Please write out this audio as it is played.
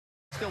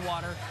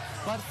Stillwater.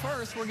 But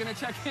first, we're going to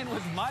check in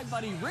with my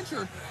buddy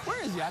Richard. Where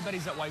is he? I bet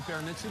he's at White Bear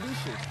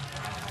Mitsubishi.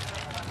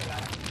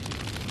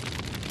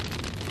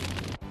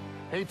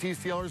 Hey,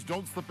 TCLers,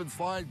 don't slip and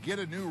slide. Get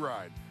a new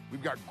ride.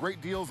 We've got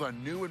great deals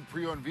on new and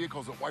pre-owned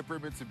vehicles at White Bear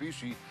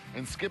Mitsubishi,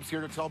 and Skip's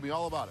here to tell me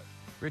all about it.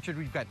 Richard,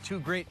 we've got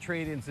two great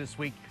trade-ins this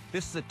week.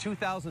 This is a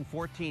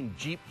 2014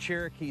 Jeep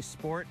Cherokee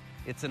Sport.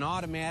 It's an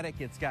automatic,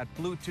 it's got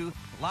Bluetooth,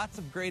 lots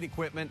of great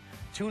equipment,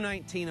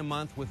 $219 a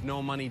month with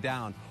no money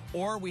down.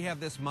 Or we have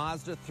this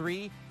Mazda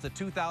 3, it's a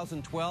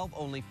 2012,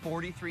 only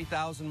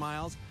 43,000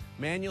 miles,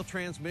 manual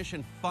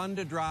transmission, fun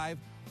to drive,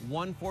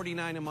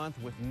 $149 a month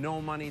with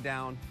no money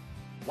down.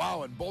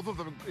 Wow, and both of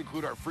them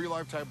include our free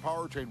lifetime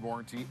powertrain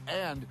warranty,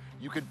 and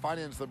you can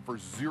finance them for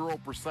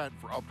 0%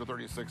 for up to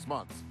 36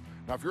 months.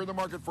 Now, if you're in the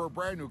market for a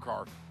brand new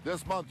car,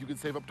 this month you can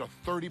save up to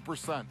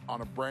 30%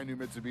 on a brand new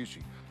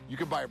Mitsubishi. You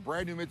can buy a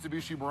brand new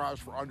Mitsubishi Mirage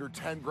for under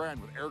 10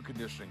 grand with air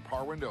conditioning,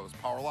 power windows,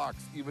 power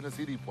locks, even a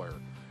CD player.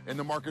 In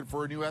the market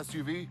for a new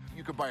SUV,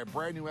 you can buy a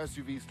brand new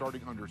SUV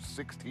starting under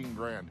 16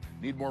 grand.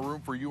 Need more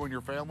room for you and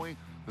your family?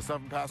 The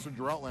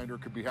 7-passenger Outlander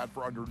could be had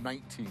for under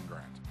 19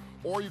 grand.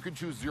 Or you can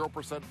choose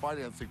 0%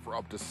 financing for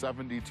up to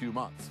 72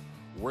 months.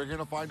 Where are you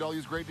going to find all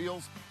these great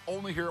deals?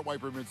 Only here at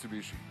White Bear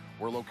Mitsubishi.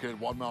 We're located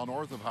 1 mile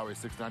north of Highway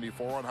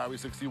 694 on Highway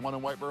 61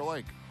 in White Bear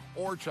Lake.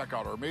 Or check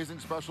out our amazing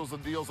specials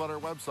and deals on our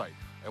website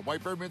at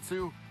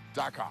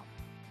whitebearmitsu.com.